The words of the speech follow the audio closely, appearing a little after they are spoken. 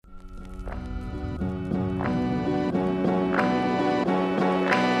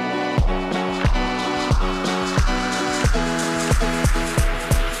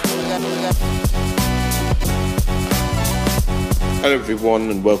Hello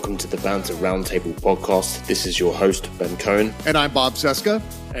everyone and welcome to the Banter Roundtable podcast. This is your host, Ben Cohen. And I'm Bob Seska.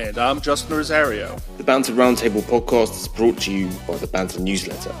 And I'm Justin Rosario. The Banter Roundtable podcast is brought to you by the Banter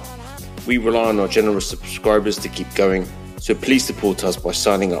newsletter. We rely on our generous subscribers to keep going, so please support us by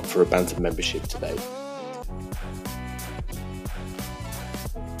signing up for a Banter membership today.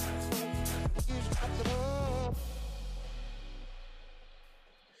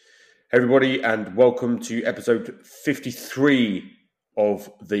 Hey everybody, and welcome to episode 53 of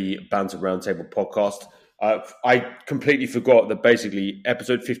the Banter Roundtable podcast. I completely forgot that basically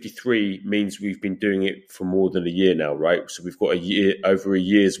episode 53 means we've been doing it for more than a year now, right? So we've got over a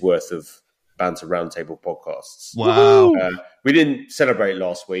year's worth of Banter Roundtable podcasts. Wow. We didn't celebrate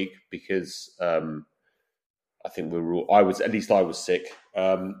last week because I think I was sick.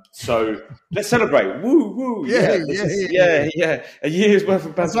 So let's celebrate. Woo, woo. Yeah. A year's worth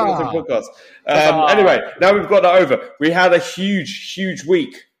of Banter Roundtable podcasts. Anyway, now we've got that over. We had a huge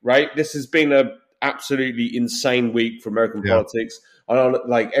week, right? This has been a absolutely insane week for American politics. I know,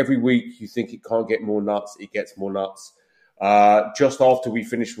 like every week you think it can't get more nuts. It gets more nuts. Just after we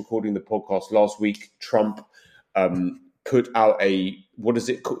finished recording the podcast last week, Trump put out would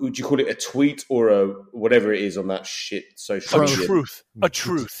you call it a tweet or a whatever it is on that shit social media? A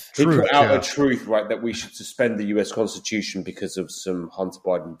truth. He put out a truth, right, that we should suspend the US Constitution because of some Hunter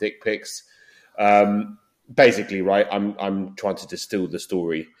Biden dick pics. Basically, right, I'm trying to distill the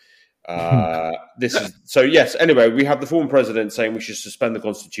story. Anyway, we have the former president saying we should suspend the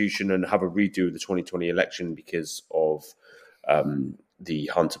Constitution and have a redo of the 2020 election because of the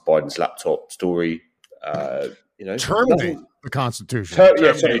Hunter Biden's laptop story. Terminate the Constitution.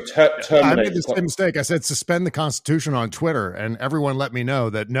 Terminate. I made the same mistake. I said suspend the Constitution on Twitter, and everyone let me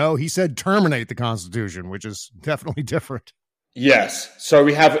know that no, he said terminate the Constitution, which is definitely different. Yes. So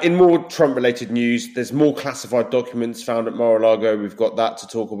we have, in more Trump-related news, there's more classified documents found at Mar-a-Lago. We've got that to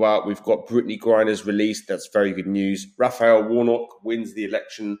talk about. We've got Brittany Griner's released. That's very good news. Raphael Warnock wins the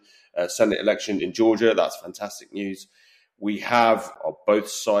election, Senate election in Georgia. That's fantastic news. We have our Both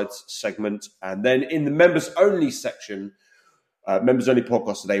Sides segment. And then in the members-only section, members-only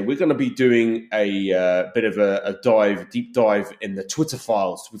podcast today, we're going to be doing a bit of a deep dive in the Twitter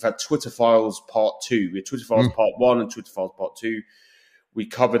files. We've had Twitter files part 2. We had Twitter files part 1 and Twitter files part 2. We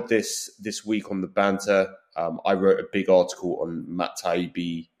covered this week on the Banter. I wrote a big article on Matt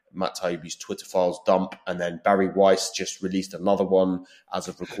Taibbi's Twitter files dump, and then Barry Weiss just released another one as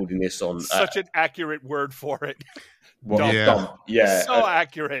of recording this on... Such an accurate word for it. Dump. Yeah. So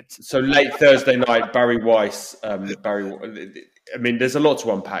accurate. So late Thursday night, Barry Weiss. I mean, there's a lot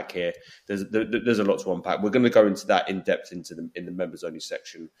to unpack here. There's a lot to unpack. We're going to go into that in depth in the members only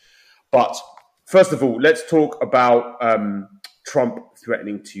section. But first of all, let's talk about Trump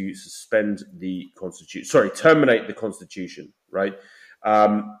threatening to suspend the Constitution. Sorry, terminate the Constitution. Right.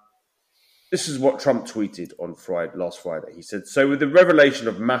 This is what Trump tweeted on last Friday. He said, "So with the revelation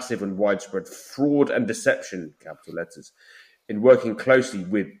of massive and widespread fraud and deception, capital letters, in working closely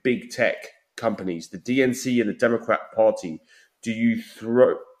with big tech companies, the DNC and the Democrat Party, do you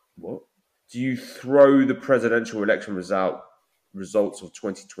throw the presidential election results of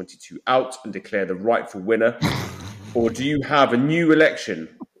 2022 out and declare the rightful winner? Or do you have a new election,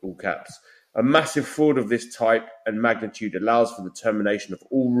 all caps? A massive fraud of this type and magnitude allows for the termination of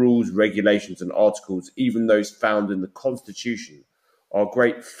all rules, regulations, and articles, even those found in the Constitution. Our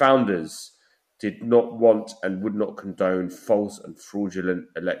great founders did not want and would not condone false and fraudulent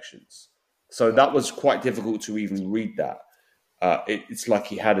elections." So that was quite difficult to even read that. It's like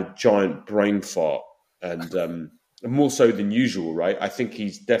he had a giant brain fart, and more so than usual, right? I think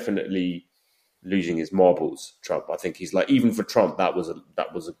he's definitely losing his marbles, Trump. I think he's like, even for Trump, that was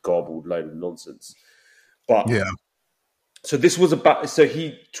a garbled load of nonsense. But yeah. So this was about. So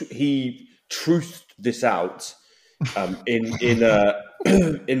he truthed this out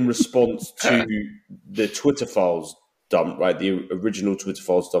in response to the Twitter files dump, right? The original Twitter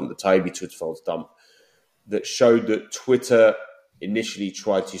files dump, the Taibbi Twitter files dump, that showed that Twitter initially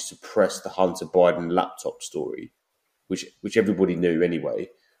tried to suppress the Hunter Biden laptop story, which everybody knew anyway.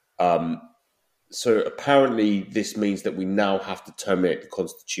 So apparently this means that we now have to terminate the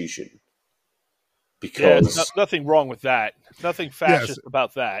Constitution because nothing wrong with that. Nothing fascist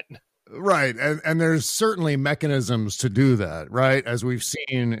about that. Right. And there's certainly mechanisms to do that, right? As we've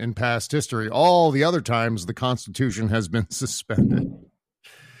seen in past history, all the other times the Constitution has been suspended.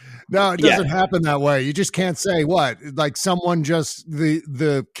 No, it doesn't happen that way. You just can't say what, like someone just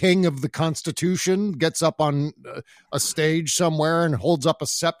the king of the Constitution gets up on a stage somewhere and holds up a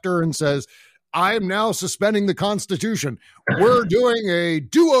scepter and says, I'm now suspending the Constitution. We're doing a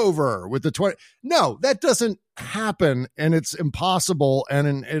do-over with the 20. No, that doesn't happen, and it's impossible,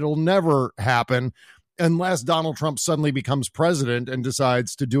 and it'll never happen unless Donald Trump suddenly becomes president and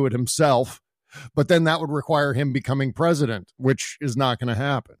decides to do it himself. But then that would require him becoming president, which is not going to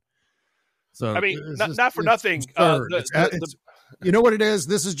happen. So, I mean, not for nothing. You know what it is?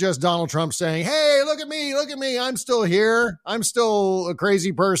 This is just Donald Trump saying, hey, look at me. I'm still here. I'm still a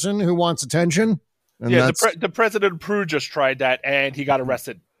crazy person who wants attention. And the president of Peru just tried that, and he got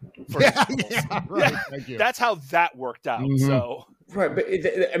arrested. Right. Thank you. That's how that worked out. Mm-hmm. So right, but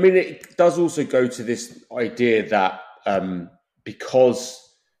it does also go to this idea that because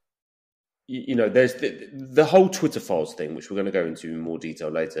there's the whole Twitter files thing, which we're going to go into in more detail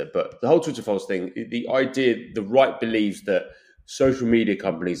later. But the whole Twitter files thing, the idea, the right believes that social media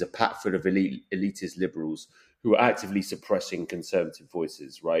companies are packed full of elitist liberals who are actively suppressing conservative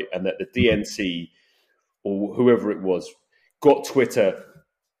voices, right? And that the DNC or whoever it was got Twitter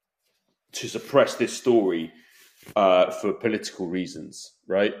to suppress this story for political reasons,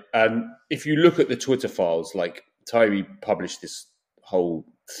 right? And if you look at the Twitter files, like Tyree published this whole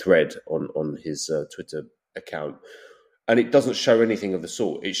thread on his Twitter account, and it doesn't show anything of the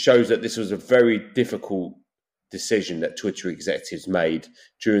sort. It shows that this was a very difficult decision that Twitter executives made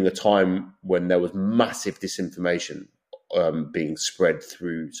during a time when there was massive disinformation being spread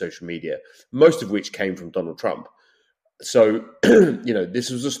through social media, most of which came from Donald Trump. So, this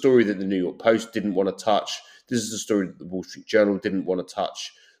was a story that the New York Post didn't want to touch. This is a story that the Wall Street Journal didn't want to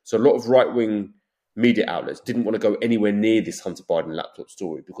touch. So a lot of right-wing media outlets didn't want to go anywhere near this Hunter Biden laptop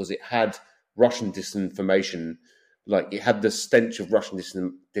story because it had Russian disinformation, like it had the stench of Russian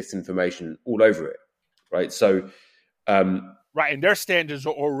disinformation all over it, right? So, right, and their standards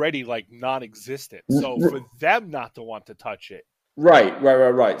are already like non-existent. So for them not to want to touch it,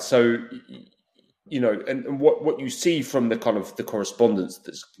 right. So, and what you see from the kind of the correspondence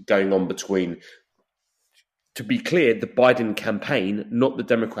that's going on between, to be clear, the Biden campaign, not the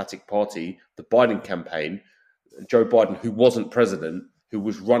Democratic Party, the Biden campaign, Joe Biden, who wasn't president, who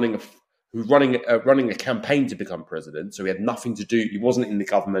was running a campaign to become president, so he had nothing to do. He wasn't in the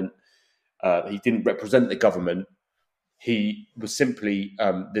government. He didn't represent the government. He was simply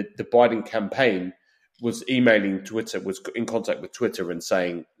the Biden campaign was emailing Twitter, was in contact with Twitter and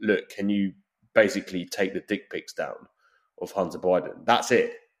saying, "Look, can you basically take the dick pics down of Hunter Biden?" That's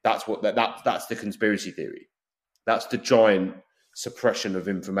it. That's what that's the conspiracy theory. That's the giant suppression of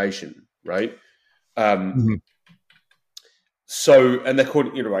information, right? So, and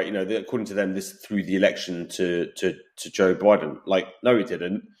according to them, this threw the election to Joe Biden. Like, no, it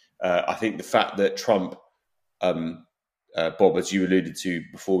didn't. I think the fact that Trump, Bob, as you alluded to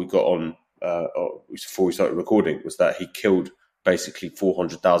before we got on, or before we started recording, was that he killed basically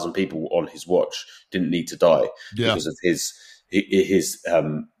 400,000 people on his watch. Didn't need to die because of his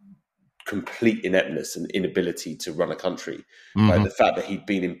complete ineptness and inability to run a country. Right? The fact that he'd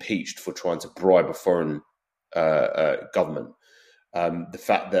been impeached for trying to bribe a foreign government. The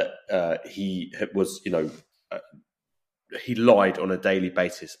fact that he was, he lied on a daily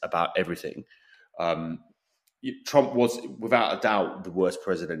basis about everything. Trump was, without a doubt, the worst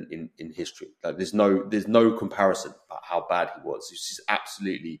president in history. Like, there's no comparison about how bad he was. It's just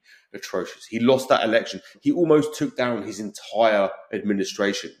absolutely atrocious. He lost that election. He almost took down his entire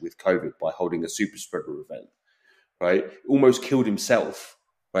administration with COVID by holding a super spreader event. Right, almost killed himself.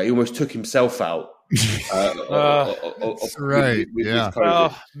 Right, he almost took himself out. Right. With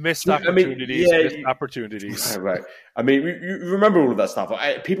COVID. Missed opportunities. Missed opportunities. Right. I mean, you remember all of that stuff.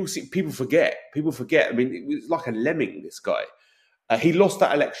 People forget. People forget. I mean, it was like a lemming. This guy, he lost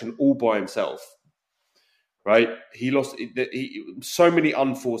that election all by himself. Right. He lost so many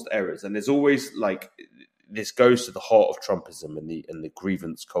unforced errors, and there's always like this goes to the heart of Trumpism and the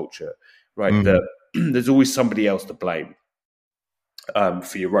grievance culture. Right. That there's always somebody else to blame.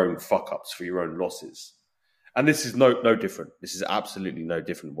 For your own fuck ups, for your own losses, and this is no different. This is absolutely no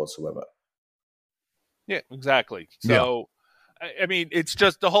different whatsoever. Yeah, exactly. So, I mean, it's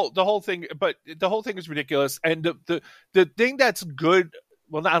just the whole thing. But the whole thing is ridiculous. And the thing that's good.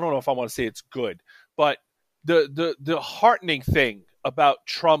 Well, I don't know if I want to say it's good, but the heartening thing about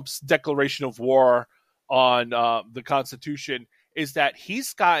Trump's declaration of war on the Constitution is that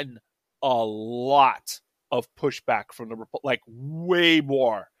he's gotten a lot of pushback from way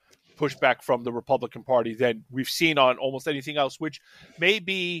more pushback from the Republican Party than we've seen on almost anything else, which may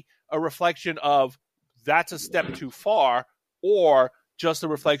be a reflection of that's a step too far, or just a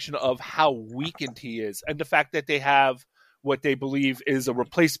reflection of how weakened he is, and the fact that they have what they believe is a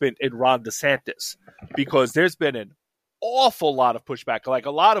replacement in Ron DeSantis, because there's been an awful lot of pushback. Like,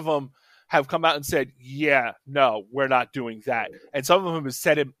 a lot of them have come out and said, yeah, no, we're not doing that. And some of them have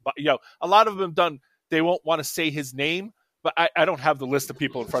said it, a lot of them done, they won't want to say his name, but I don't have the list of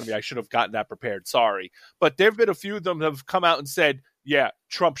people in front of me. I should have gotten that prepared. Sorry. But there have been a few of them that have come out and said, yeah,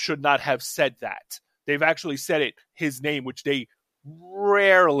 Trump should not have said that. They've actually said it, his name, which they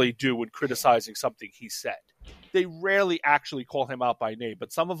rarely do when criticizing something he said. They rarely actually call him out by name,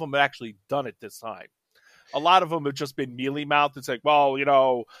 but some of them have actually done it this time. A lot of them have just been mealy-mouthed. It's like, well,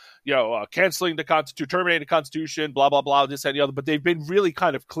 canceling the Constitution, terminating the Constitution, blah, blah, blah, this and the other. But they've been really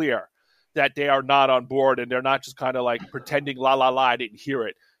kind of clear that they are not on board, and they're not just kind of like pretending, la, la, la, I didn't hear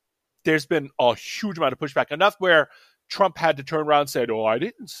it. There's been a huge amount of pushback, enough where Trump had to turn around and say, oh, I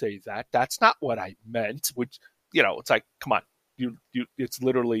didn't say that. That's not what I meant, which, it's like, come on. It's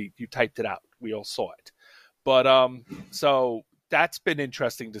literally, you typed it out. We all saw it. But so that's been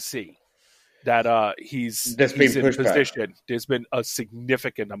interesting to see that he's in a position. There's been a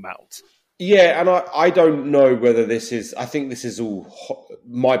significant amount. Yeah, and I don't know whether this is, I think this is all,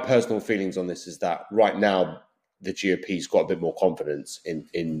 my personal feelings on this is that right now the GOP's got a bit more confidence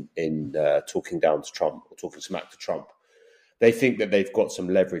in talking down to Trump or talking smack to Trump. They think that they've got some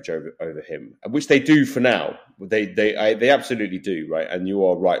leverage over him, which they do for now. They absolutely do, right? And you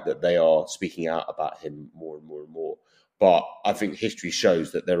are right that they are speaking out about him more and more and more. But I think history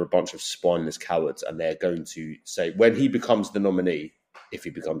shows that they're a bunch of spineless cowards, and they're going to say when he becomes the nominee, if he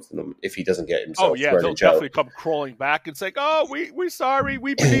doesn't get himself thrown in jail. They'll definitely come crawling back and say, "Oh, we're sorry.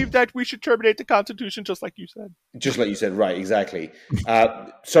 We believe that we should terminate the Constitution," just like you said. Just like you said, right? Exactly.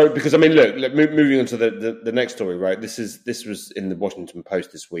 So, because I mean, look, moving on to the next story, right? This was in the Washington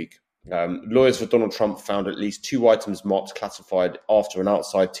Post this week. Lawyers for Donald Trump found at least 2 items marked classified after an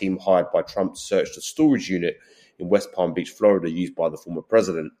outside team hired by Trump searched a storage unit in West Palm Beach, Florida, used by the former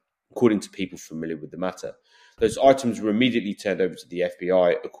president, according to people familiar with the matter. Those items were immediately turned over to the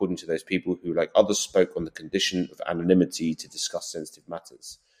FBI, according to those people who, like others, spoke on the condition of anonymity to discuss sensitive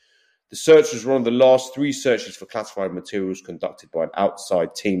matters. The search was one of the last 3 searches for classified materials conducted by an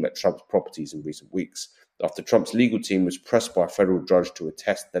outside team at Trump's properties in recent weeks, after Trump's legal team was pressed by a federal judge to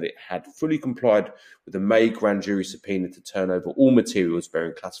attest that it had fully complied with a May grand jury subpoena to turn over all materials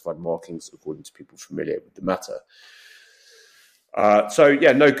bearing classified markings, according to people familiar with the matter.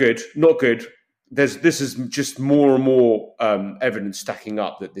 No good, not good. This is just more and more evidence stacking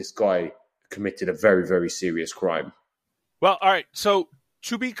up that this guy committed a very, very serious crime. Well, all right. So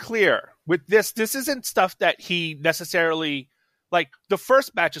to be clear, with this isn't stuff that he necessarily, like the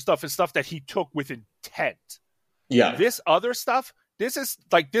first batch of stuff is stuff that he took with intent. Yeah. This other stuff, this is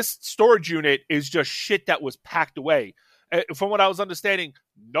like this storage unit is just shit that was packed away. From what I was understanding,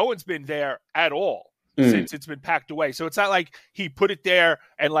 no one's been there at all. Since it's been packed away. So it's not like he put it there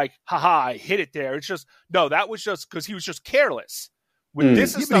and like, haha, I hid it there. It's just, no, that was just because he was just careless. With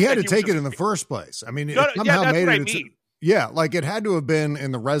this is but he had to take it in the first place. I mean, it somehow made it. Yeah, like it had to have been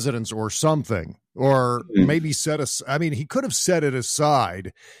in the residence or something, or maybe he could have set it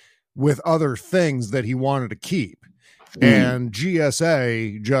aside with other things that he wanted to keep. And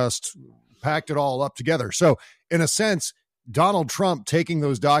GSA just packed it all up together. So in a sense, Donald Trump taking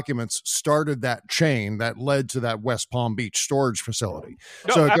those documents started that chain that led to that West Palm Beach storage facility.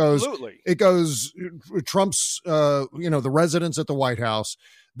 No, so it goes Trump's, the residence at the White House.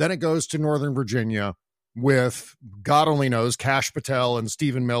 Then it goes to Northern Virginia with God only knows Kash Patel and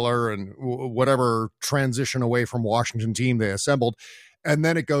Stephen Miller and whatever transition away from Washington team they assembled. And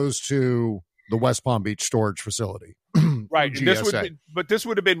then it goes to the West Palm Beach storage facility. Right. This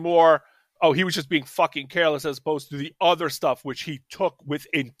would have been more, he was just being fucking careless as opposed to the other stuff which he took with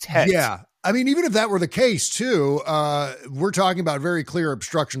intent. Yeah. I mean, even if that were the case, too, we're talking about very clear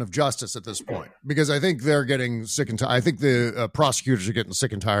obstruction of justice at this point, because I think they're getting sick and tired. I think the prosecutors are getting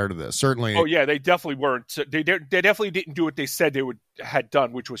sick and tired of this. Certainly. Oh, yeah, they definitely weren't. They definitely didn't do what they said they had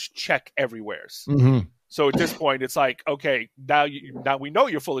done, which was check everywheres. Mm-hmm. So at this point, it's like, okay, now we know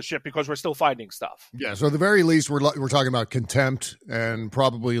you're full of shit because we're still finding stuff. Yeah, so at the very least, we're talking about contempt and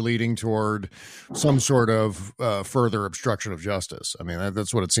probably leading toward some sort of further obstruction of justice. I mean,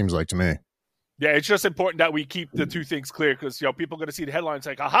 that's what it seems like to me. Yeah, it's just important that we keep the two things clear because people are going to see the headlines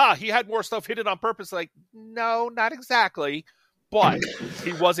like, aha, he had more stuff hidden on purpose. Like, no, not exactly. But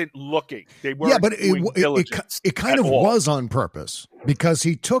he wasn't looking. They weren't. Yeah, but it kind of all. was on purpose because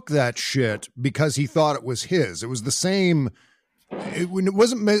he took that shit because he thought it was his. It was the same. It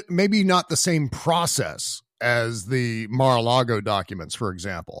wasn't maybe not the same process as the Mar-a-Lago documents, for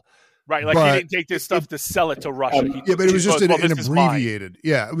example. Right, like he didn't take this stuff to sell it to Russia. But it was just an abbreviated.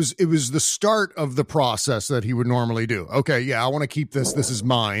 Yeah, it was the start of the process that he would normally do. Okay, yeah, I want to keep this. This is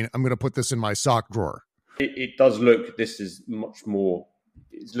mine. I'm going to put this in my sock drawer. It does look, this is much more,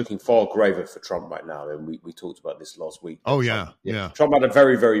 it's looking far graver for Trump right now. And we talked about this last week. Oh, Trump, yeah. Trump had a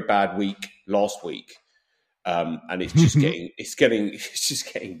very, very bad week last week. And it's just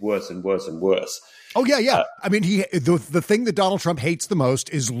getting worse and worse and worse. Oh, yeah. I mean, the thing that Donald Trump hates the most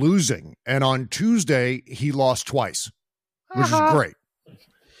is losing. And on Tuesday, he lost twice, which is great.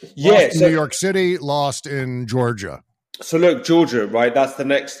 Yeah, lost in New York City, lost in Georgia. So look, Georgia, right? That's the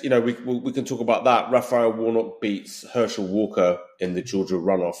next. We can talk about that. Raphael Warnock beats Herschel Walker in the Georgia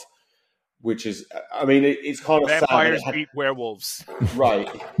runoff, which is, I mean, it's kind of vampires sad beat werewolves, right?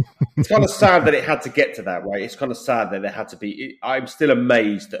 It's kind of sad that it had to get to that, right? It's kind of sad that it had to be. I'm still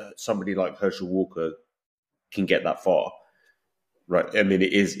amazed that somebody like Herschel Walker can get that far, right? I mean,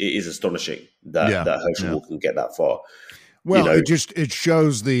 it is astonishing that Herschel Walker can get that far. Well, it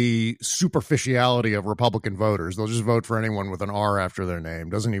shows the superficiality of Republican voters. They'll just vote for anyone with an R after their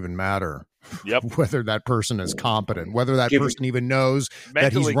name. Doesn't even matter whether that person is competent, whether that person even knows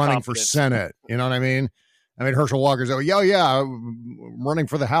that he's running for Senate. You know what I mean? I mean, Herschel Walker's, I'm running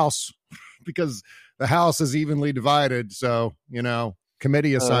for the House because the House is evenly divided. So,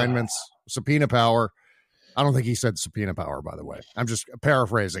 committee assignments, subpoena power. I don't think he said subpoena power, by the way. I'm just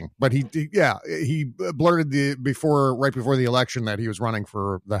paraphrasing, but he blurted right before the election that he was running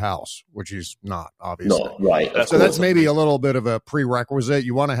for the House, which he's not, obviously. Not right. So that's maybe a little bit of a prerequisite.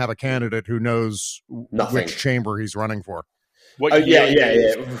 You want to have a candidate who knows which chamber he's running for. What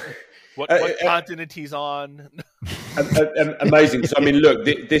continent he's on. Amazing. So I mean, look,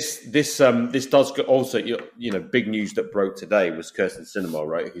 this does also, big news that broke today was Kyrsten Sinema,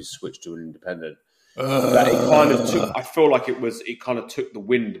 right, who's switched to an independent. That it kind of took. I feel like it kind of took the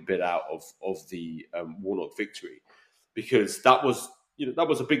wind a bit out of the Warnock victory, because that was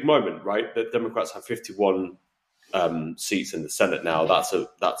a big moment, right? The Democrats have 51 seats in the Senate now. That's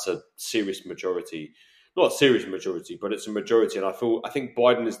a serious majority, not a serious majority, but it's a majority. And I think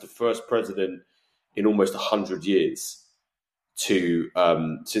Biden is the first president in almost 100 years to at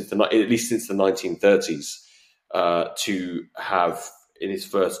least since the 1930s to have in his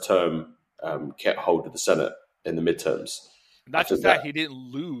first term. Kept hold of the Senate in the midterms. Not just that, he didn't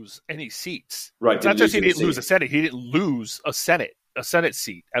lose any seats. Right. Not just he didn't lose a Senate, he didn't lose a Senate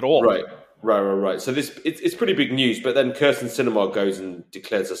seat at all. Right. So it's pretty big news. But then Kyrsten Sinema goes and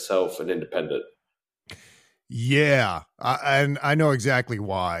declares herself an independent. Yeah, and I know exactly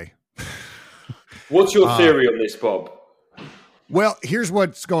why. What's your theory on this, Bob? Well, here's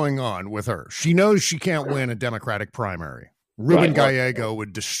what's going on with her. She knows she can't win a Democratic primary. Ruben Gallego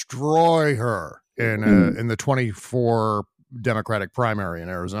would destroy her in the 24 Democratic primary in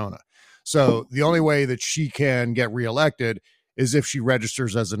Arizona. So the only way that she can get reelected is if she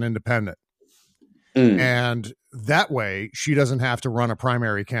registers as an independent. And that way she doesn't have to run a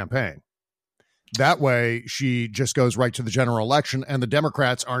primary campaign. That way she just goes right to the general election, and the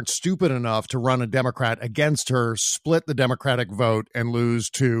Democrats aren't stupid enough to run a Democrat against her, split the Democratic vote, and lose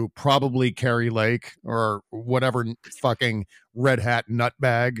to probably Kari Lake or whatever fucking red hat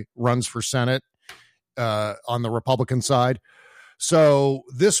nutbag runs for Senate on the Republican side. So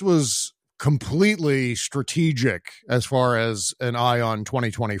this was completely strategic as far as an eye on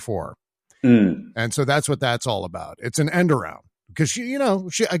 2024. And so that's what that's all about. It's an end around. Because she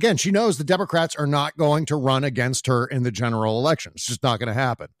knows the Democrats are not going to run against her in the general election. It's just not going to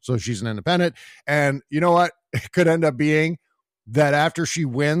happen. So she's an independent. And you know what? It could end up being that after she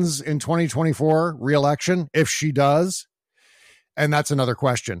wins in 2024 re-election, if she does, and that's another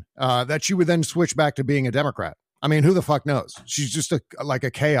question, that she would then switch back to being a Democrat. I mean, who the fuck knows? She's just like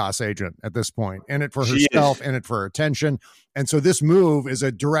a chaos agent at this point, in it for herself, in it for her attention. And so this move is a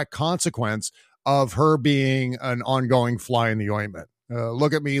direct consequence of her being an ongoing fly in the ointment.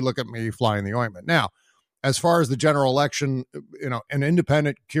 Look at me, fly in the ointment. Now, as far as the general election, an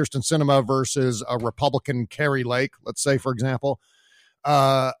independent Kyrsten Sinema versus a Republican Kari Lake, let's say, for example,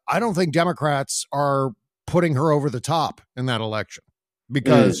 I don't think Democrats are putting her over the top in that election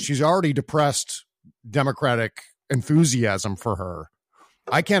because she's already depressed Democratic enthusiasm for her.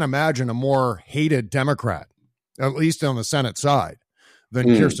 I can't imagine a more hated Democrat, at least on the Senate side, than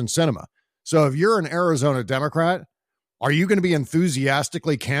Kyrsten Sinema. So if you're an Arizona Democrat, are you going to be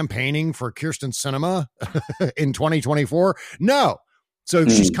enthusiastically campaigning for Kyrsten Sinema in 2024? No. So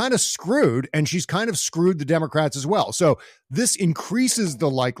she's kind of screwed, and she's kind of screwed the Democrats as well. So this increases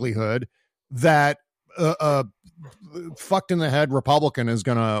the likelihood that a fucked in the head Republican is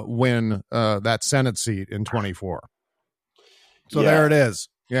going to win that Senate seat in 24. So there it is.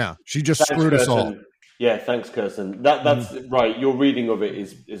 Yeah, she just screwed us all. Yeah, thanks, Kirsten. That's right. Your reading of it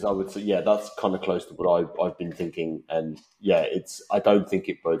is, I would say, that's kind of close to what I've been thinking. And I don't think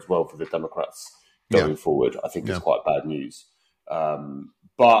it bodes well for the Democrats going forward. I think it's quite bad news.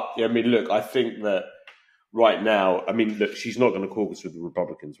 But But I mean, look, I think that right now, I mean, look, she's not going to caucus with the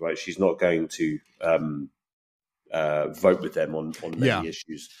Republicans, right? She's not going to vote with them on many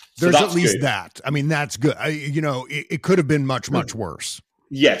issues. So there's at least that. I mean, that's good. It could have been much worse.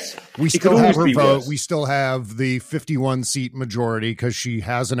 Yes. We still have her vote. Worse. We still have the 51 seat majority because she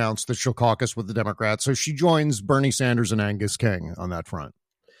has announced that she'll caucus with the Democrats. So she joins Bernie Sanders and Angus King on that front.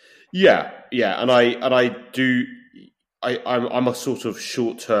 Yeah. And I'm a sort of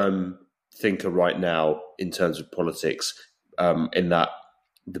short-term thinker right now in terms of politics, in that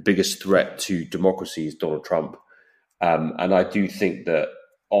the biggest threat to democracy is Donald Trump. And I do think that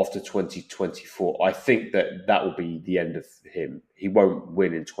after 2024, I think that will be the end of him. He won't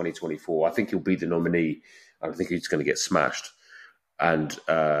win in 2024. I think he'll be the nominee. I think he's going to get smashed. And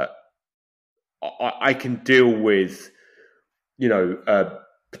I can deal with,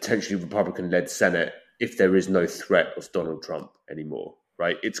 potentially Republican-led Senate if there is no threat of Donald Trump anymore,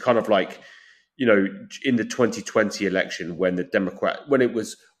 right? It's kind of like, in the 2020 election when it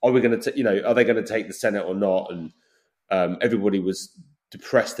was, are they going to take the Senate or not? And everybody was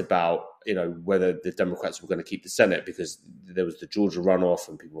depressed about, whether the Democrats were going to keep the Senate because there was the Georgia runoff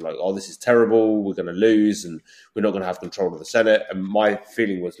and people were like, oh, this is terrible. We're going to lose and we're not going to have control of the Senate. And my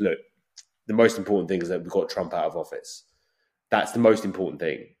feeling was, look, the most important thing is that we got Trump out of office. That's the most important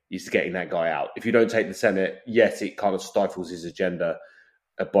thing, is getting that guy out. If you don't take the Senate, yes, it kind of stifles his agenda,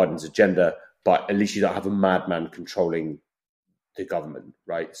 Biden's agenda, but at least you don't have a madman controlling the government,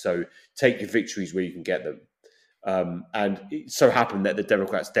 right? So take your victories where you can get them. And it so happened that the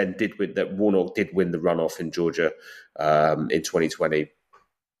Democrats then that Warnock did win the runoff in Georgia in 2020.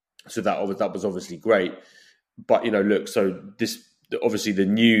 So that was obviously great. But, look, so this obviously the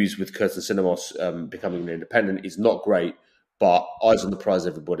news with Kyrsten Sinema becoming an independent is not great, but eyes on the prize,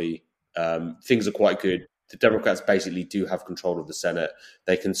 everybody. Things are quite good. The Democrats basically do have control of the Senate.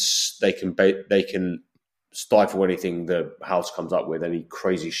 They can stifle anything the House comes up with, any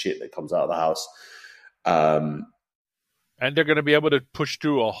crazy shit that comes out of the House. And they're going to be able to push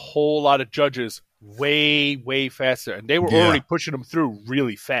through a whole lot of judges way, way faster. And they were already pushing them through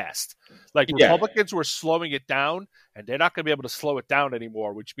really fast. Like Republicans were slowing it down, and they're not going to be able to slow it down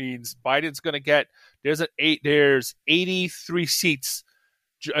anymore, which means Biden's going to get there's 83 seats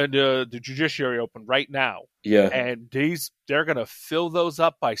in the judiciary open right now. Yeah. And they're going to fill those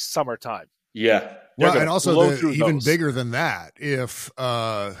up by summertime. Yeah. Well, and also even bigger than that, if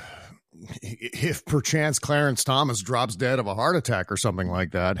perchance Clarence Thomas drops dead of a heart attack or something like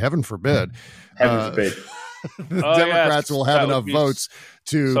that, heaven forbid, the Democrats will have enough votes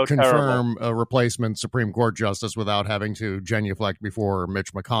to confirm a replacement Supreme Court justice without having to genuflect before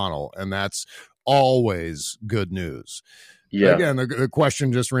Mitch McConnell. And that's always good news. Yeah. Again, the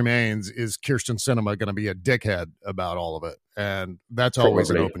question just remains, is Kyrsten Sinema going to be a dickhead about all of it? And that's always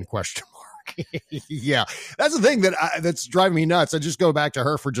an open question mark. Yeah, that's the thing that's driving me nuts. I just go back to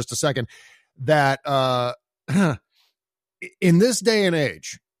her for just a second. That in this day and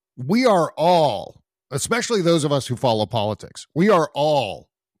age, we are all, especially those of us who follow politics, we are all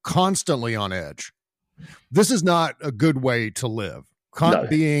constantly on edge. This is not a good way to live.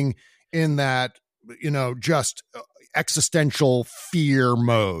 Being in that, just existential fear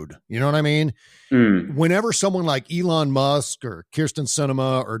mode. You know what I mean? Whenever someone like Elon Musk or Kyrsten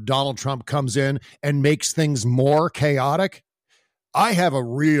Sinema or Donald Trump comes in and makes things more chaotic, I have a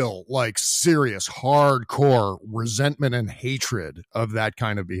real, serious, hardcore resentment and hatred of that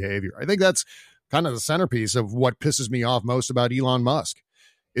kind of behavior. I think that's kind of the centerpiece of what pisses me off most about Elon Musk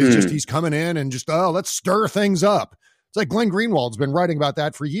is just he's coming in and just, let's stir things up. It's like Glenn Greenwald's been writing about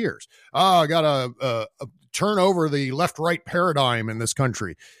that for years. I got to turn over the left-right paradigm in this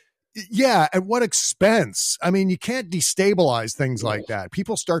country. Yeah, at what expense? I mean, you can't destabilize things like that.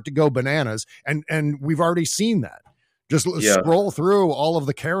 People start to go bananas, and we've already seen that. Just scroll through all of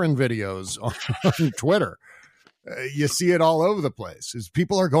the Karen videos on Twitter. You see it all over the place.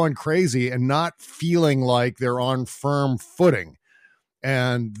 People are going crazy and not feeling like they're on firm footing.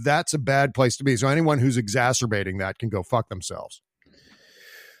 And that's a bad place to be. So anyone who's exacerbating that can go fuck themselves.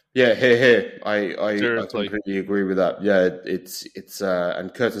 Yeah, here. I completely agree with that. Yeah, it's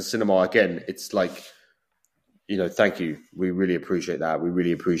and Kyrsten Sinema again. It's like, thank you. We really appreciate that. We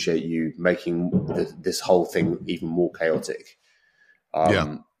really appreciate you making this whole thing even more chaotic.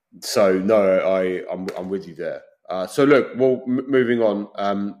 So no, I'm with you there. So look, well, moving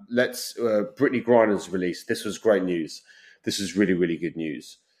on. Let's Brittany Griner's release. This was great news. This is really, really good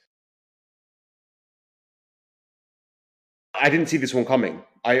news. I didn't see this one coming.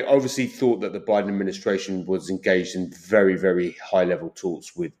 I obviously thought that the Biden administration was engaged in very, very high-level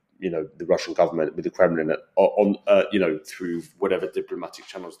talks with, the Russian government with the Kremlin on through whatever diplomatic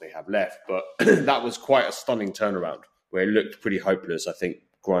channels they have left. But that was quite a stunning turnaround where it looked pretty hopeless. I think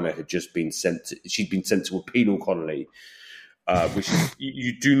Griner had just been she'd been sent to a penal colony, which is,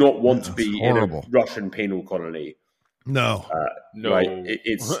 you do not want to be horrible. In a Russian penal colony. No. Right?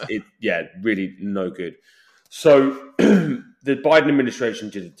 It's really no good. So the Biden administration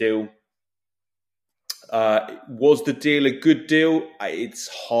did a deal. Was the deal a good deal? It's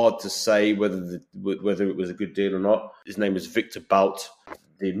hard to say whether it was a good deal or not. His name was Victor Bout,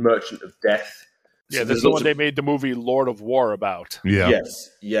 the Merchant of Death. Yeah, so this is the one they made the movie Lord of War about. Yeah. Yes.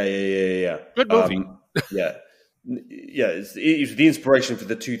 Yeah. Good movie. Yeah. It was the inspiration for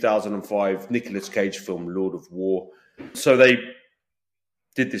the 2005 Nicolas Cage film Lord of War. So they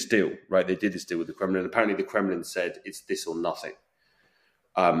did this deal, right? They did this deal with the Kremlin. Apparently the Kremlin said it's this or nothing.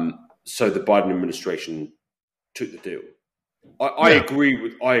 So the Biden administration took the deal. I agree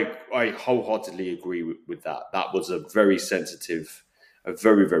with. I wholeheartedly agree with that. That was a very sensitive,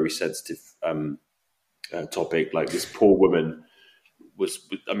 very sensitive topic. Like, this poor woman was.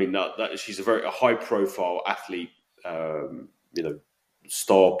 I mean, she's a high profile athlete,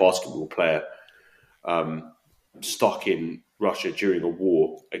 star basketball player, stuck in Russia during a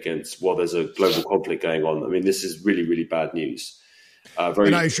war while there's a global conflict going on. I mean, this is really, really bad news.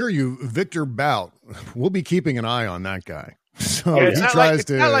 And I assure you, Victor Bout, we'll be keeping an eye on that guy. So if he tries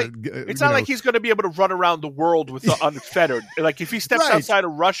it's not like he's going to be able to run around the world with the unfettered. Like, if he steps outside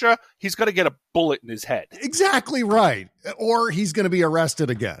of Russia, he's going to get a bullet in his head. Exactly right. Or he's going to be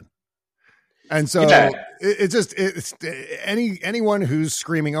arrested again. And so it's anyone who's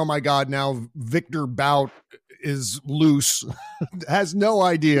screaming, "Oh my God, now Victor Bout is loose," has no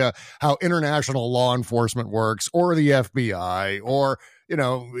idea how international law enforcement works, or the FBI, or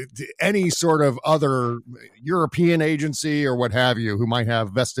any sort of other European agency or what have you, who might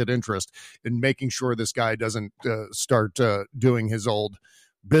have vested interest in making sure this guy doesn't start doing his old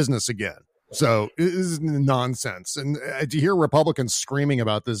business again. So it is nonsense. And to hear Republicans screaming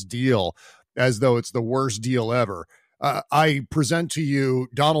about this deal as though it's the worst deal ever. I present to you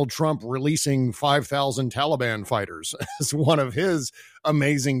Donald Trump releasing 5,000 Taliban fighters as one of his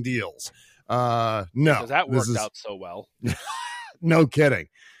amazing deals. No, that worked out so well. No kidding.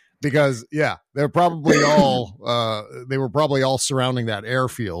 Because they're probably all they were probably all surrounding that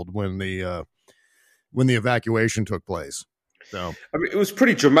airfield when the evacuation took place. So I mean, it was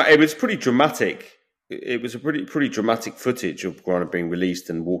pretty dramatic. It was a pretty dramatic footage of Griner being released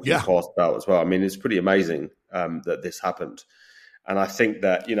and walking past out as well. I mean, it's pretty amazing that this happened. And I think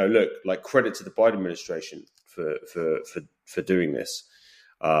that, credit to the Biden administration for doing this.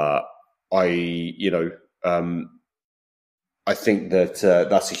 I think that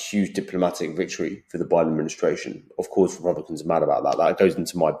that's a huge diplomatic victory for the Biden administration. Of course, Republicans are mad about that. That goes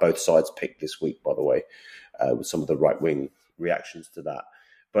into my both sides pick this week, by the way, with some of the right-wing reactions to that.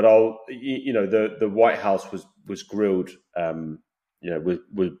 But the White House was grilled,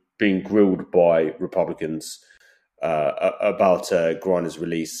 was being grilled by Republicans about Griner's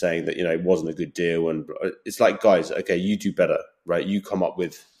release, saying that it wasn't a good deal, and it's like, guys, okay, you do better, right? You come up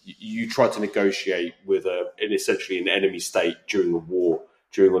with, you try to negotiate with essentially an enemy state during a war,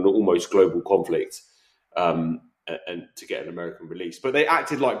 during an almost global conflict, and to get an American release, but they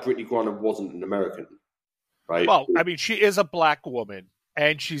acted like Brittany Griner wasn't an American, right? Well, I mean, she is a black woman.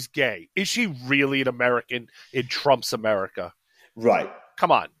 And she's gay. Is she really an American in Trump's America? Right.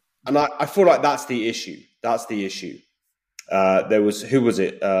 Come on. And I feel like that's the issue. There was, who was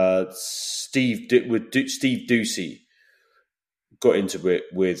it? Steve Doocy got into it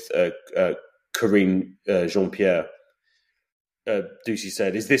with Karine Jean-Pierre. Doocy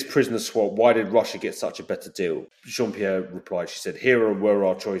said, "Is this prisoner swap? Why did Russia get such a better deal?" Jean-Pierre replied, she said, "Here were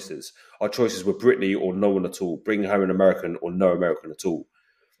our choices. Our choices were Brittany or no one at all, bringing home an American or no American at all."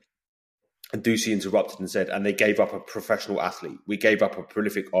 And Doocy interrupted and said, "And they gave up a professional athlete. We gave up a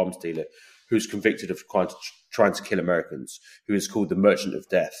prolific arms dealer who's convicted of trying to kill Americans, who is called the Merchant of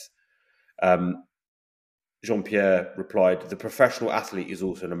Death." Jean-Pierre replied, "The professional athlete is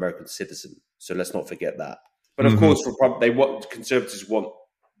also an American citizen, so let's not forget that." But of course, conservatives want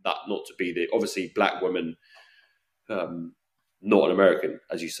that not to be obviously black women, not an American,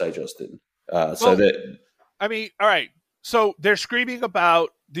 as you say, Justin. All right. So they're screaming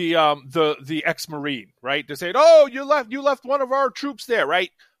about the ex-Marine, right? They're saying, "Oh, you left one of our troops there,"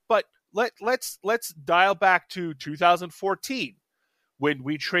 right? But let's dial back to 2014 when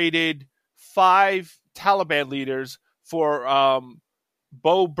we traded 5 Taliban leaders for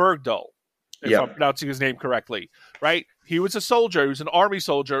Bo Bergdahl. If I'm pronouncing his name correctly, right? He was a soldier. He was an army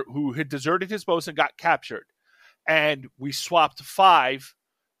soldier who had deserted his post and got captured. And we swapped 5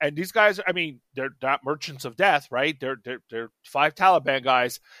 And these guys, I mean, they're not merchants of death, right? They're 5 Taliban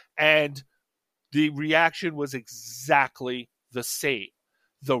guys, and the reaction was exactly the same.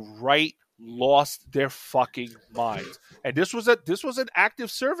 The right lost their fucking minds. And this was an active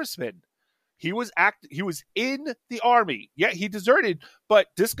serviceman. He was in the army. Yeah, he deserted, but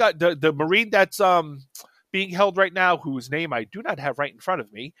this guy, the Marine that's being held right now, whose name I do not have right in front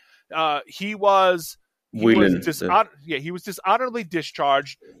of me, he was dishonorably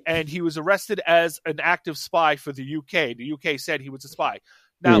discharged, and he was arrested as an active spy for the UK. The UK said he was a spy.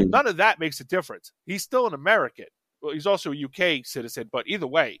 Now, none of that makes a difference. He's still an American. Well, he's also a UK citizen, but either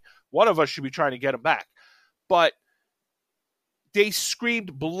way, one of us should be trying to get him back. But they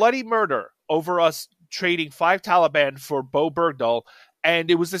screamed bloody murder over us trading 5 Taliban for Bo Bergdahl,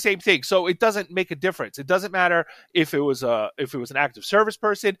 and it was the same thing. So it doesn't make a difference. It doesn't matter if it was an active service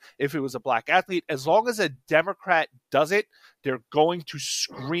person, if it was a black athlete. As long as a Democrat does it, they're going to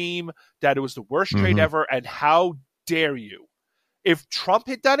scream that it was the worst trade ever, and how dare you. If Trump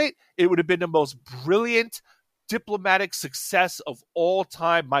had done it, it would have been the most brilliant diplomatic success of all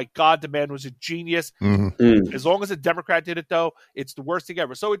time. My God, the man was a genius. As long as a Democrat did it, though, it's the worst thing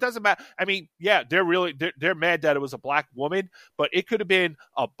ever. So it doesn't matter. I mean, yeah, they're mad that it was a black woman, but it could have been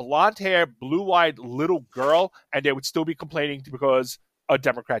a blonde-haired, blue-eyed little girl, and they would still be complaining because a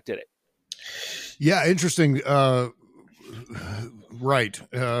Democrat did it. Yeah, interesting. Right.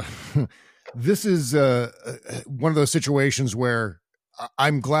 This is one of those situations where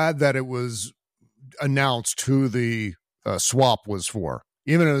I'm glad that it was announced who the swap was for,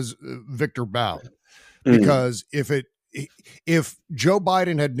 even as Victor Bout, because if Joe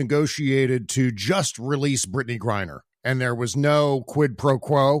Biden had negotiated to just release Brittany Griner and there was no quid pro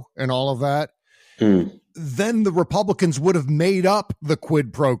quo and all of that, then the Republicans would have made up the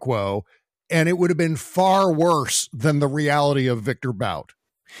quid pro quo, and it would have been far worse than the reality of Victor Bout.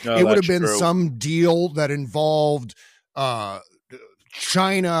 It would have been some deal that involved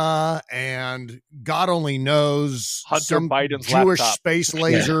China and God only knows Hunter some Biden's Jewish laptop. space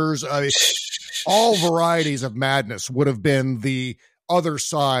lasers. All varieties of madness would have been the other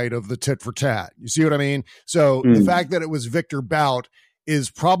side of the tit for tat. You see what I mean? So the fact that it was Victor Bout is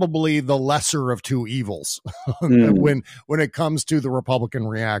probably the lesser of two evils when it comes to the Republican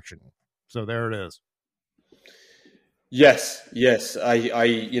reaction. So there it is. Yes, but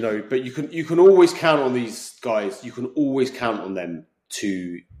you can always count on these guys. You can always count on them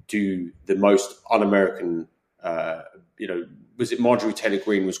to do the most un-American. Was it Marjorie Taylor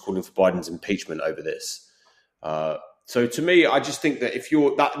Greene was calling for Biden's impeachment over this? So to me, I just think that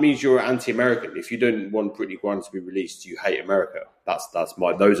that means you're anti-American. If you don't want Brittany Griner to be released, you hate America.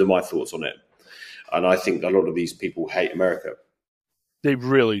 Those are my thoughts on it. And I think a lot of these people hate America. They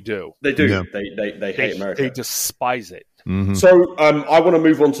really do. They do. Yeah. They hate America. They despise it. So I want to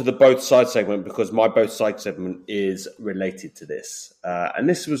move on to the both sides segment, because my both sides segment is related to this. And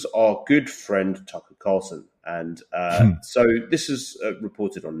this was our good friend Tucker Carlson. And so this is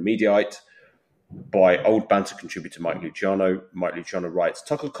reported on Mediaite by old banter contributor Mike Luciano. Mike Luciano writes,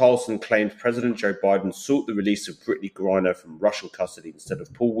 Tucker Carlson claimed President Joe Biden sought the release of Brittany Griner from Russian custody instead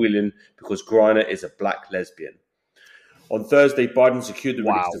of Paul Whelan because Griner is a black lesbian. On Thursday, Biden secured the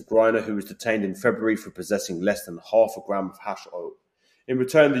release of Griner, who was detained in February for possessing less than 0.5 gram of hash oil. In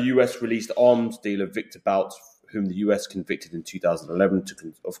return, the U.S. released arms dealer Victor Bout, whom the U.S. convicted in 2011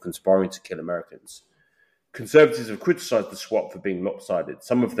 of conspiring to kill Americans. Conservatives have criticized the swap for being lopsided.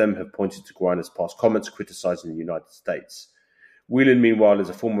 Some of them have pointed to Griner's past comments criticizing the United States. Whelan, meanwhile, is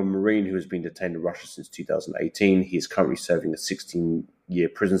a former Marine who has been detained in Russia since 2018. He is currently serving a 16-year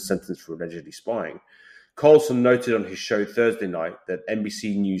prison sentence for allegedly spying. Carlson noted on his show Thursday night that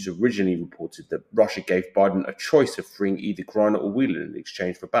NBC News originally reported that Russia gave Biden a choice of freeing either Griner or Whelan in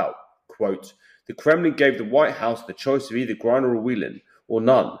exchange for Bout. Quote, the Kremlin gave the White House the choice of either Griner or Whelan, or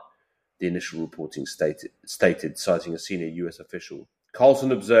none, the initial reporting stated, citing a senior U.S. official.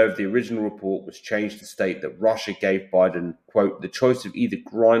 Carlson observed the original report was changed to state that Russia gave Biden, quote, the choice of either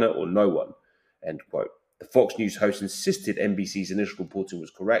Griner or no one, end quote. The Fox News host insisted NBC's initial reporting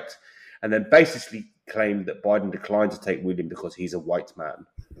was correct, and then basically claimed that Biden declined to take Whelan because he's a white man.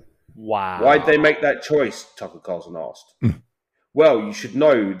 Wow. Why'd they make that choice? Tucker Carlson asked. Well, you should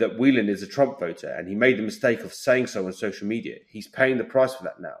know that Whelan is a Trump voter, and he made the mistake of saying so on social media. He's paying the price for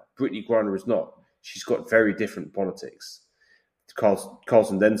that now. Brittany Griner is not. She's got very different politics.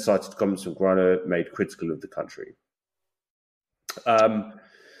 Carlson then cited comments from Griner made critical of the country. So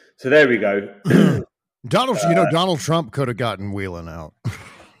there we go. Donald Trump could have gotten Whelan out.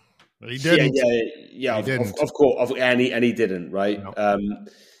 He didn't. Yeah. Of course, and he didn't, right? No.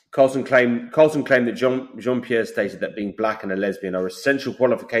 Carlson claimed that Jean-Pierre stated that being black and a lesbian are essential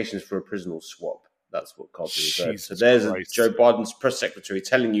qualifications for a prisoner swap. That's what Carlson referred. So there's Joe Biden's press secretary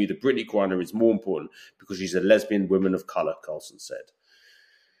telling you that Brittany Griner is more important because she's a lesbian woman of color, Carlson said.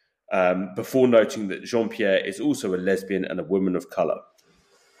 Before noting that Jean-Pierre is also a lesbian and a woman of color.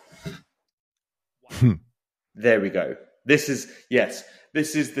 There we go. This is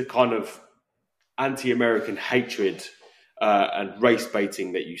the kind of anti-American hatred and race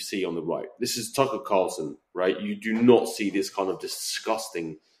baiting that you see on the right. This is Tucker Carlson, right? You do not see this kind of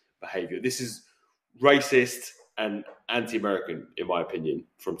disgusting behavior. This is racist and anti-American, in my opinion,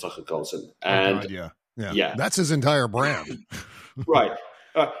 from Tucker Carlson. And yeah. That's his entire brand. Right.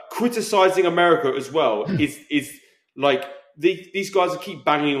 Criticizing America as well is like these guys keep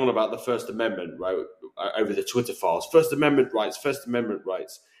banging on about the First Amendment, right? Over the Twitter files. First Amendment rights.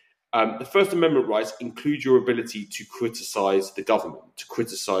 The First Amendment rights include your ability to criticize the government, to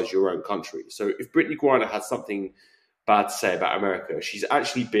criticize your own country. So if Brittany Griner had something bad to say about America, she's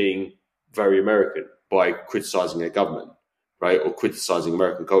actually being very American by criticizing her government, right? Or criticizing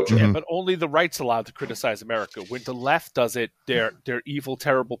American culture. Yeah, but only the right's allowed to criticize America. When the left does it, they're evil,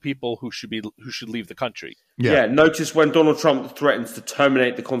 terrible people who should leave the country. Yeah. Notice when Donald Trump threatens to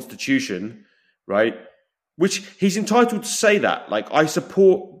terminate the Constitution, right? Which he's entitled to say that. Like, I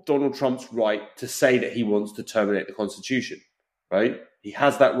support Donald Trump's right to say that he wants to terminate the Constitution, right? He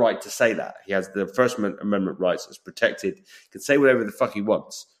has that right to say that. He has the First Amendment rights as protected. He can say whatever the fuck he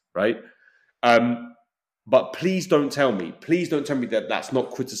wants, right? But please don't tell me that that's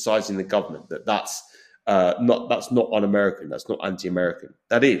not criticizing the government, that's not un-American, that's not anti-American.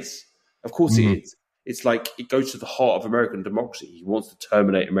 That is. Of course it is. It's like it goes to the heart of American democracy. He wants to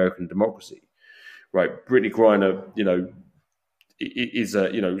terminate American democracy. Right, Brittany Griner,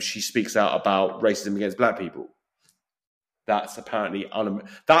 she speaks out about racism against black people. That's apparently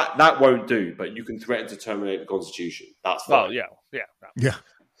that won't do. But you can threaten to terminate the Constitution. That's fine. Yeah.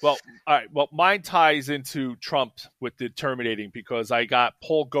 Well, all right. Well, mine ties into Trump with the terminating because I got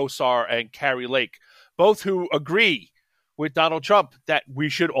Paul Gosar and Carrie Lake, both who agree with Donald Trump that we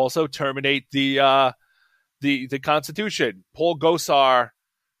should also terminate the Constitution. Paul Gosar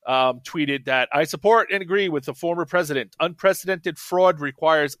tweeted that I support and agree with the former president. Unprecedented fraud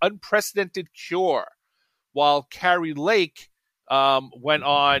requires unprecedented cure. While Carrie Lake went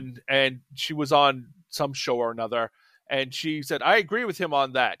on, and she was on some show or another, and she said, I agree with him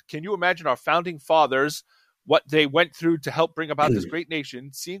on that. Can you imagine our founding fathers, what they went through to help bring about this great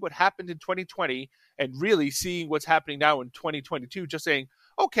nation, seeing what happened in 2020 and really seeing what's happening now in 2022, just saying,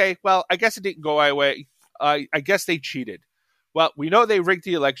 okay, well, I guess it didn't go my way. I guess they cheated. Well, we know they rigged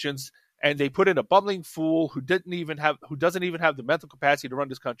the elections and they put in a bumbling fool who doesn't even have the mental capacity to run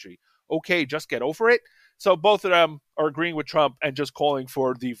this country. Okay, just get over it. So both of them are agreeing with Trump and just calling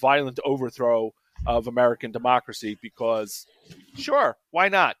for the violent overthrow of American democracy because, sure, why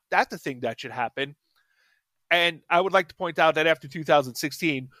not? That's the thing that should happen. And I would like to point out that after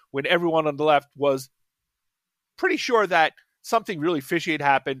 2016, when everyone on the left was pretty sure that something really fishy had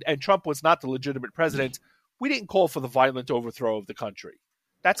happened and Trump was not the legitimate president, we didn't call for the violent overthrow of the country.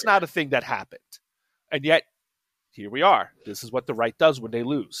 That's not a thing that happened. And yet, here we are. This is what the right does when they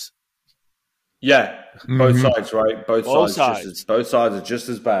lose. Yeah, both sides, right? Both sides are just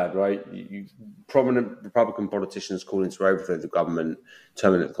as bad, right? Prominent Republican politicians calling to overthrow the government,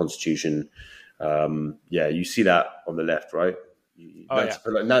 terminate the Constitution. You see that on the left, right? Nancy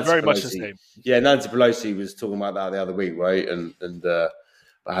Very Pelosi, much the same. Yeah, Nancy Pelosi was talking about that the other week, right? And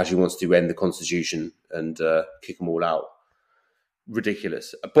how she wants to end the Constitution and kick them all out.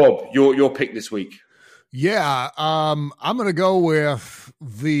 Ridiculous. Bob, your pick this week. Yeah, I'm going to go with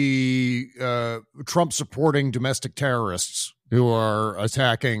the Trump supporting domestic terrorists who are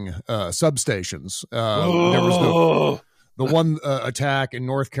attacking substations. There was the one attack in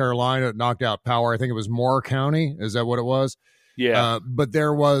North Carolina that knocked out power. I think it was Moore County. Is that what it was? Yeah. But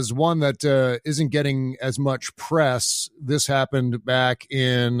there was one that isn't getting as much press. This happened back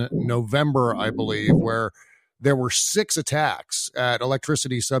in November, I believe, where there were 6 attacks at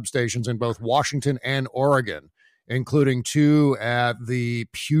electricity substations in both Washington and Oregon, including 2 at the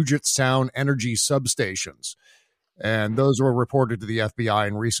Puget Sound Energy substations. And those were reported to the FBI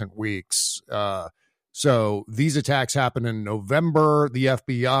in recent weeks. So these attacks happened in November. The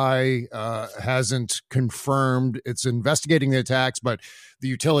FBI hasn't confirmed it's investigating the attacks, but the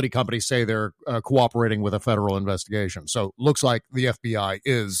utility companies say they're cooperating with a federal investigation. So looks like the FBI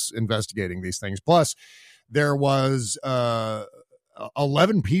is investigating these things. Plus, there was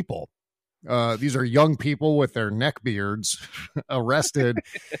 11 people These are young people with their neck beards arrested,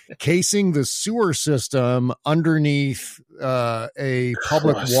 casing the sewer system underneath a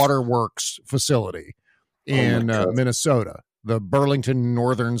public waterworks facility in Minnesota, the Burlington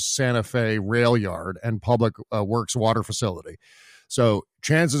Northern Santa Fe Rail Yard and Public Works Water Facility. So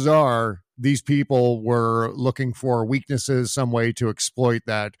chances are these people were looking for weaknesses, some way to exploit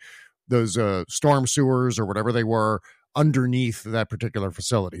those storm sewers or whatever they were underneath that particular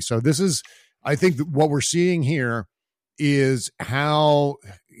facility. So this is, I think what we're seeing here is how,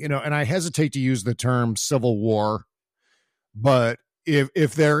 and I hesitate to use the term civil war, but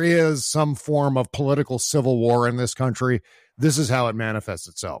if there is some form of political civil war in this country, this is how it manifests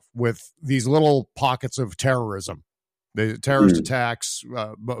itself, with these little pockets of terrorism, the terrorist attacks,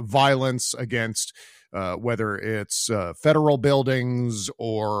 violence against whether it's federal buildings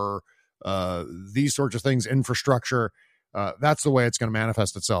or these sorts of things, infrastructure. That's the way it's going to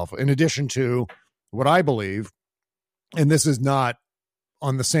manifest itself. In addition to what I believe, and this is not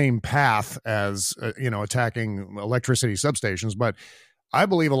on the same path as, attacking electricity substations, but I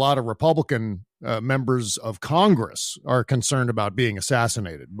believe a lot of Republican members of Congress are concerned about being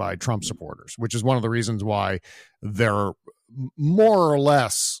assassinated by Trump supporters, which is one of the reasons why they're more or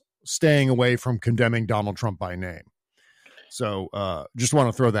less staying away from condemning Donald Trump by name. So just want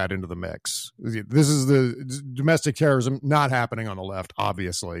to throw that into the mix. This is the domestic terrorism not happening on the left,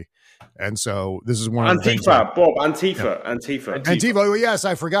 obviously. And so this is one of the things. Bob, Antifa. Well, yes,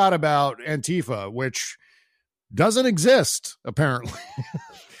 I forgot about Antifa, which doesn't exist, apparently.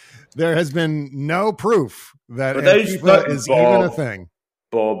 There has been no proof that Antifa is even a thing.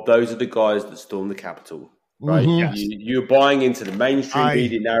 Bob, those are the guys that stormed the Capitol, right? Mm-hmm. You're buying into the mainstream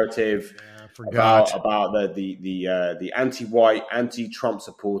media narrative about the anti-white, anti-Trump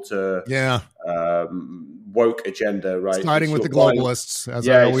supporter, woke agenda, right? Siding with the globalists, as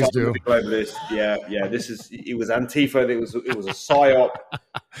I always do. With the globalists. It was Antifa. It was a psyop.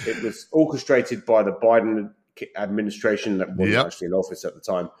 It was orchestrated by the Biden administration that wasn't actually in office at the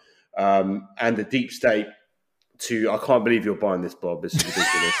time, and the deep state. I can't believe you're buying this, Bob. This is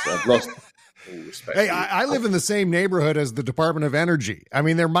ridiculous. I've lost all respect. Hey, I live in the same neighborhood as the Department of Energy. I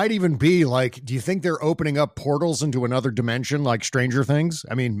mean, there might even be do you think they're opening up portals into another dimension like Stranger Things?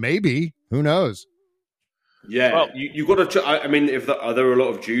 I mean, maybe. Who knows? Yeah, well, you got to. I mean, are there a lot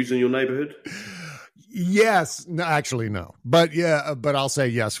of Jews in your neighborhood? Yes, no, actually, no, but but I'll say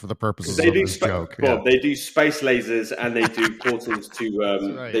yes for the purposes of this joke. Bob, they do space lasers and they do portals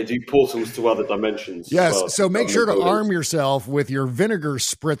to they do portals to other dimensions. Yes, so make sure to arm yourself with your vinegar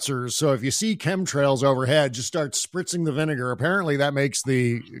spritzers. So if you see chemtrails overhead, just start spritzing the vinegar. Apparently, that makes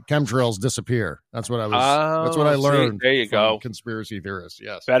the chemtrails disappear. That's what I was. That's what I learned. There you go, conspiracy theorists.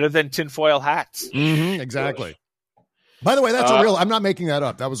 Yes, better than tinfoil hats. Mm-hmm, exactly. By the way, that's a real. I'm not making that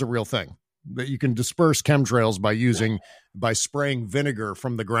up. That was a real thing. That you can disperse chemtrails by spraying vinegar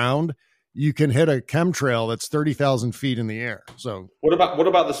from the ground. You can hit a chemtrail that's 30,000 feet in the air. So what about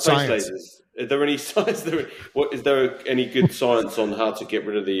the space lasers? Is there any science? Is there any good science on how to get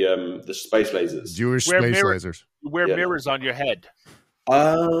rid of the space lasers? Jewish space lasers. Wear mirrors on your head.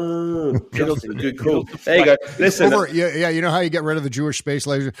 Oh, good call. There you go. Listen, you know how you get rid of the Jewish space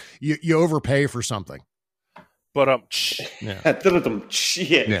laser? You overpay for something. But that's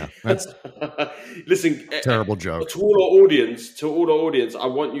listen. Terrible joke. To all our audience, I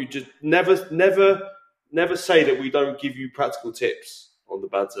want you to never say that we don't give you practical tips on the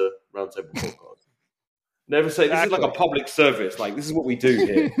Banter Roundtable podcast. Never say this is like a public service. Like this is what we do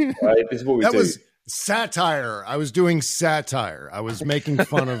here. Right? This is what we do. That was satire. I was doing satire. I was making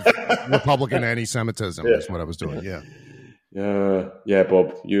fun of Republican anti-Semitism. That's what I was doing. Yeah. Yeah,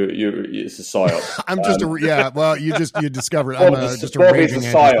 Bob. It's a psyop. I'm just well, you discovered I'm just a raging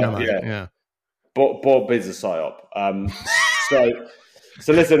anti-Semite. Yeah. Bob is a psyop.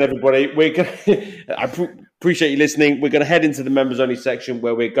 So listen, everybody. I appreciate you listening. We're going to head into the members only section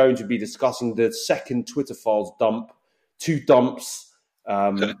where we're going to be discussing the second Twitter Files dump. 2 dumps. I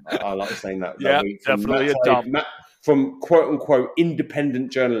like saying that. Yeah, definitely a dump. From quote unquote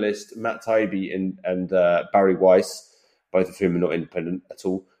independent journalist Matt Taibbi and Barry Weiss. Both of whom are not independent at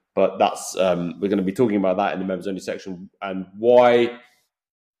all. But that's we're going to be talking about that in the members only section and why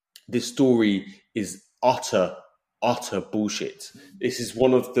this story is utter bullshit. This is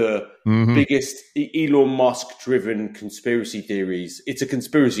one of the biggest Elon Musk driven conspiracy theories. It's a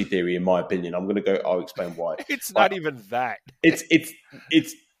conspiracy theory, in my opinion. I'll explain why. It's not even that.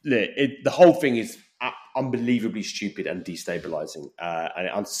 The whole thing is unbelievably stupid and destabilizing.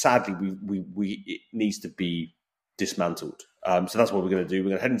 And sadly, it needs to be dismantled. So that's what we're going to do. We're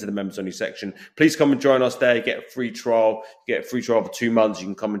going to head into the members only section. Please come and join us there. You get a free trial. You get a free trial for 2 months. You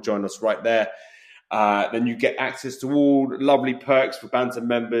can come and join us right there. Then you get access to all lovely perks for Banter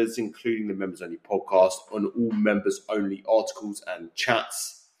members, including the members only podcast on all members only articles and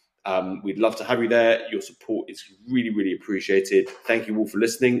chats. We'd love to have you there. Your support is really, really appreciated. Thank you all for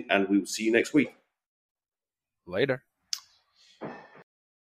listening, and we will see you next week. Later.